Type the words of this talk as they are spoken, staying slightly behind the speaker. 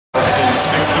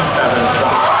67.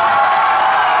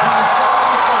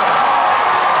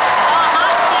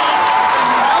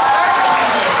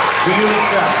 Do you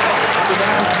accept? On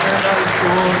behalf of Paradise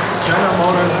Schools, General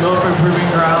Motors, Milford Proving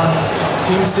Ground,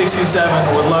 Team 67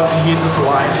 would love to heat this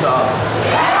alliance up.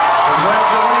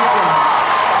 Congratulations.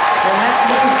 And that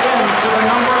moves in to the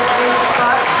number 8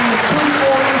 spot, Team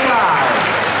 245.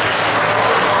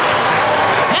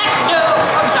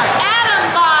 Adam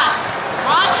Bots,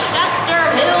 Rochester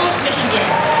Hills, Michigan.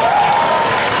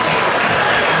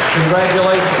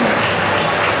 Congratulations.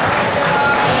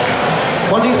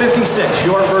 2056,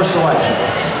 your first selection.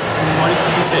 Team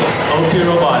 2056, OP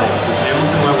Robotics with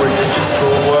Hamilton Wentworth District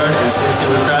School Board and CNC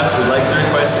Woodcraft would like to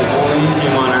request the only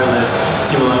team on our list,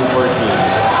 Team 1114.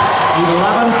 Team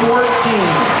 1114.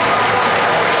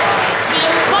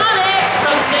 Symphonics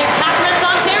from St. Catharines,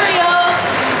 Ontario.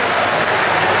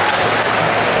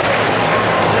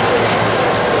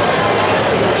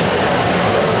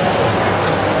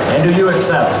 And do you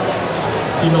accept?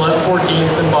 Team 1114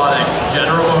 Symbiotics,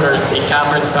 General Motors, St.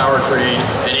 Catharines Powertrain,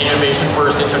 and Innovation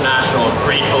First International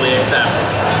gratefully accept.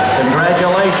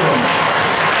 Congratulations.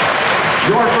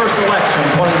 Your first selection,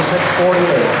 2648.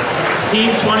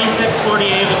 Team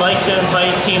 2648 would like to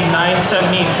invite Team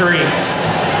 973.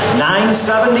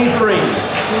 973.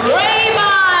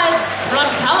 Raymonds from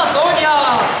California.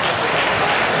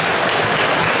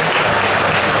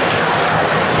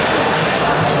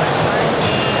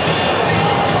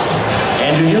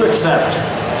 And do you accept?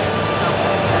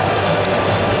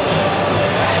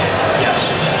 Yes.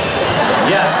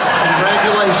 Yes,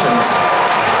 congratulations.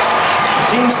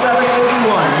 Team 781,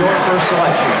 your first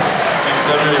selection. Team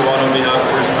 781 on behalf of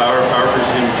Bruce Power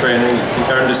Pursuit Training,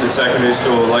 Concurrent District Secondary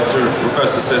School, would like to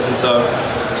request assistance of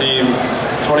Team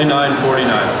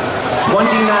 2949.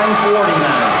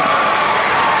 2949.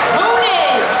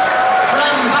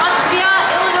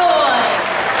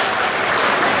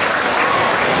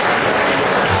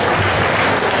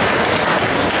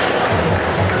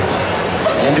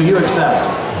 And do you accept?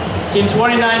 Team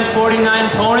 2949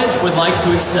 Ponage would like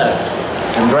to accept.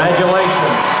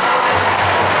 Congratulations.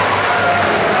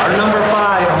 Our number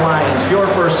 5 alliance, your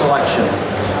first selection.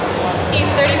 Team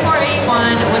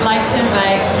 3481 would like to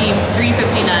invite Team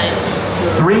 359.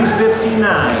 359.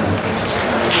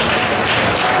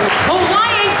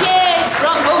 Hawaiian kids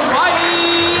from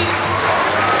Hawaii.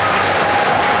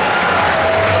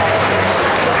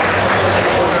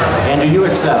 And do you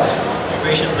accept?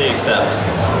 Graciously accept.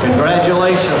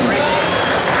 Congratulations.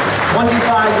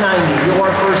 2590, your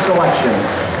first selection.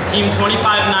 Team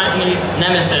 2590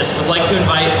 Nemesis would like to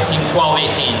invite Team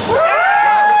 1218.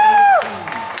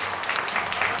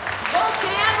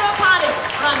 Volcan Robotics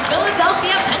from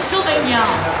Philadelphia, Pennsylvania.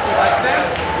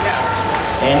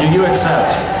 And do you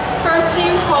accept? First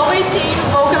Team 1218,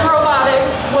 Vulcan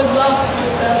Robotics, would love to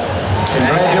accept.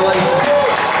 Congratulations.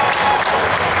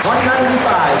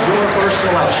 195, your first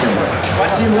selection.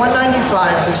 Team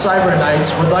 195, the Cyber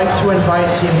Knights, would like to invite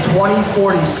Team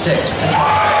 2046 to join.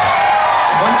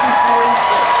 2046.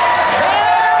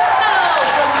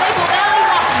 From Maple Valley,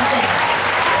 Washington.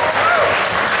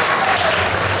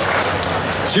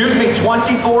 Excuse me,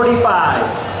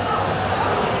 2045.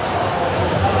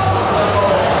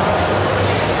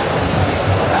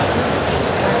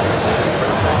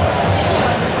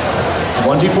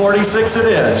 $2046 it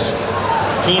is.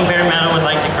 Team Bare Metal would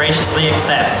like to graciously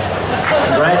accept.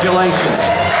 Congratulations.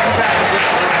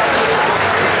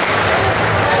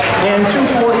 And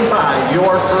 245,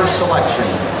 your first selection.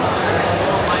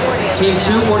 Team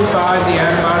 245, the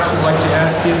Autobots, would like to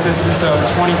ask the assistance of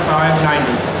 2590.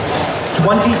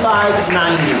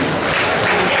 2590.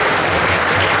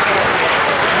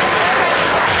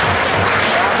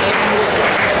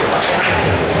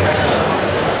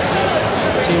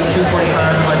 Team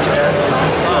 245 would like to ask the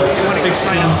assistance of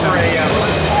 1676.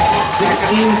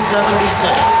 1676.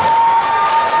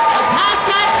 The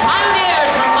Pascat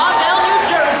Pioneers from Montvale, New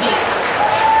Jersey.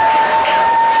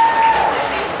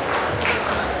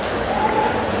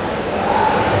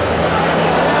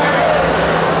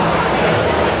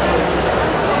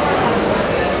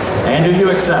 And do you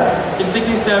accept? Team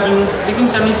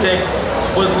 1676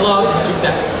 would love to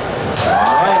accept.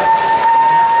 All right. The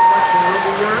next selection will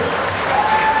be yours.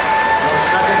 Your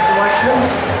second selection.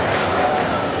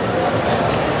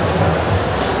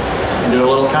 Do a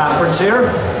little conference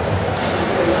here.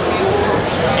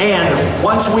 And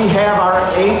once we have our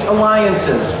 8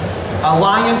 alliances,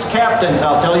 alliance captains,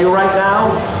 I'll tell you right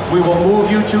now, we will move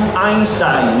you to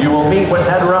Einstein. You will meet with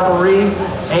head referee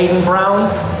Aiden Brown,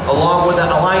 along with the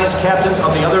alliance captains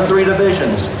of the other 3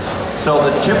 divisions. So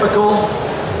the typical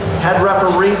Head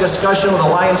referee discussion with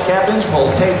Alliance captains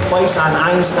will take place on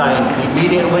Einstein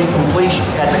immediately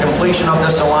at the completion of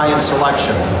this Alliance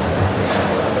selection.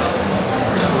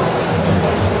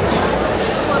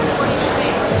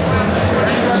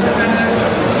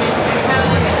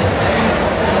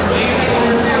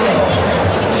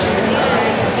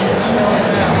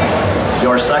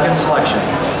 Your second selection.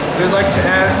 We'd like to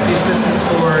ask the assistants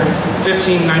for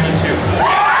 1592. 1592.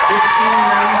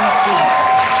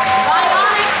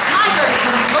 Bionic Tiger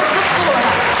from Boca, Florida.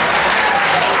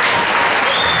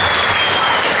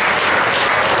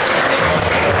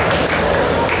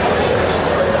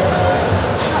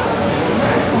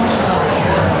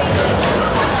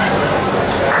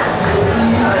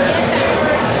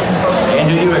 And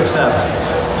do you accept?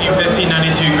 Team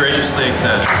 1592 graciously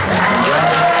accepts.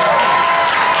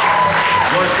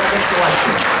 Your second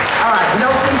selection. All right,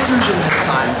 no confusion this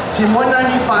time. Team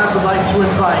 195 would like to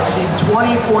invite Team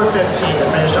 2415 to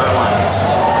finish our alliance.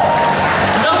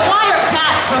 The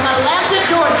Wildcats from Atlanta,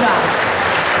 Georgia.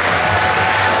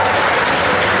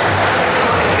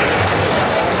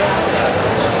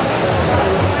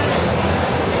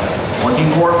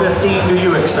 $24.15, do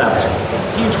you accept?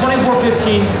 Team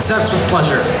 2415 accepts with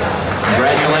pleasure.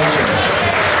 Congratulations.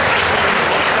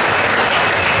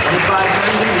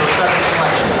 $25.90, your second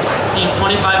selection. Team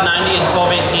 2590 and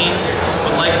 1218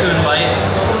 would like to invite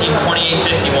Team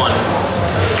 2851.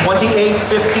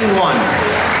 2851.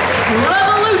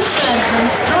 Revolution from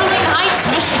Sterling Heights,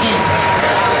 Michigan.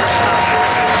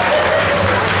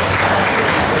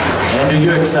 And do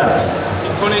you accept?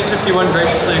 Team 2851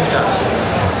 graciously accepts.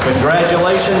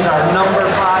 Congratulations, our number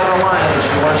 5 alliance,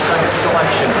 your second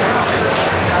selection.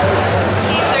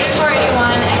 Team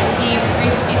 3481 and Team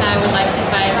 359 would like to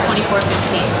invite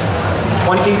 2415.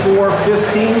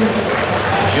 2415,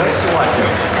 just selected.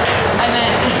 I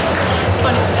meant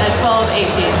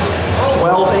 1218.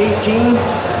 1218,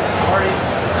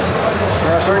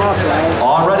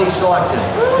 already selected.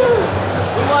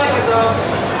 We like it though.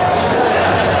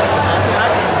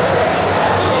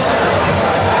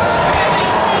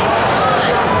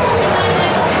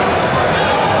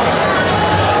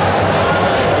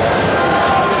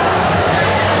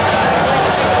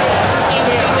 Team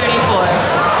 234.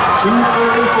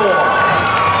 234.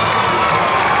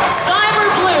 Cyber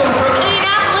Blue from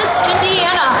Indianapolis,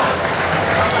 Indiana.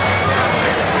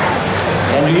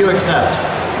 And do you accept?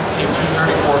 Team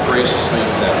 234 graciously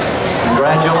accepts.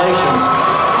 Congratulations.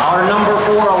 Our number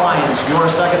 4 alliance, your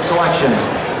second selection.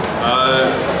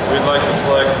 We'd like to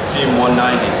select Team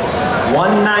 190.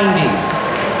 190.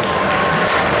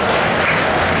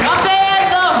 Up and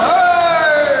the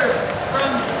Herd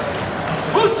from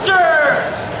Worcester.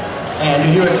 And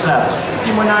do you accept?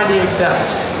 Team 190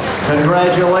 accepts.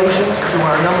 Congratulations to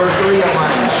our number 3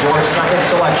 alliance, your second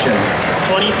selection.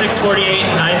 2648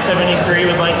 973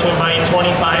 would like to invite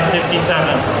 2557.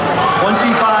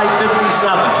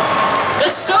 2557. The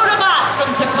Soda Bots from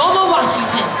Tacoma,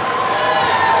 Washington.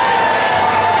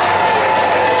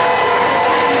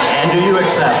 And do you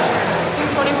accept? Team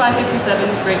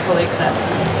 2557 gratefully accepts.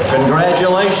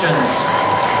 Congratulations.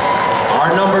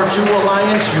 Our number 2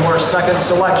 alliance, your second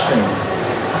selection.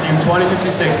 Team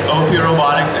 2056 OP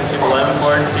Robotics and Team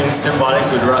 1114 Symbotics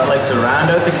would like to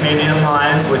round out the Canadian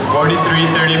Alliance with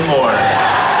 4334. 4334.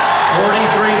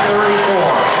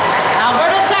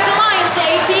 Alberta Tech Alliance,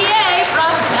 ATA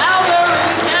from Calgary,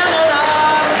 Canada.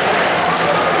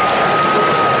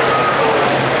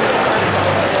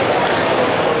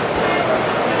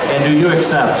 And do you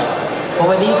accept?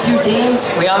 Well, we need 2 teams.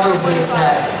 We obviously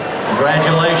accept.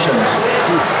 Congratulations.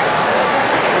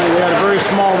 We had a very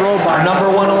small robot. Our number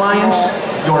 1 alliance,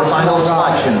 your final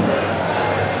selection.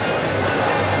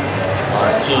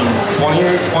 Team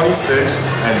 2826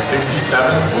 and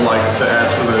 67 would like to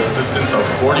ask for the assistance of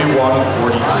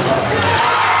 4143.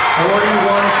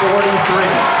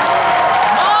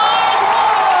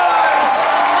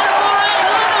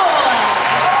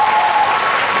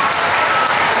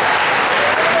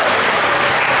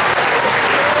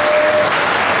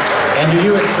 And do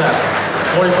you accept?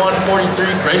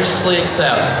 4143 graciously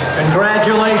accepts.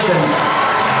 Congratulations.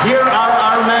 Here are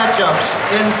our matchups.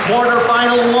 In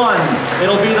quarterfinal 1,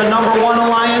 it'll be the number 1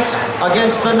 alliance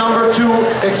against the number 8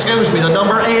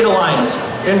 alliance.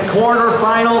 In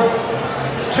quarterfinal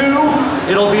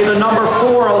 2, it'll be the number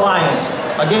 4 alliance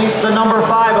against the number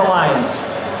 5 alliance.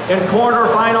 In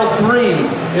quarterfinal 3,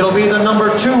 it'll be the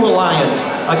number 2 alliance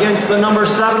against the number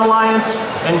 7 alliance.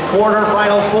 In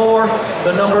quarterfinal 4,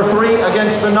 the number 3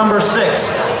 against the number 6.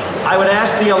 I would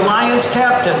ask the alliance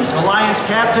captains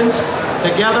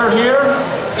together here,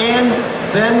 and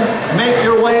then make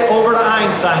your way over to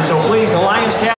Einstein. So please, alliance captains.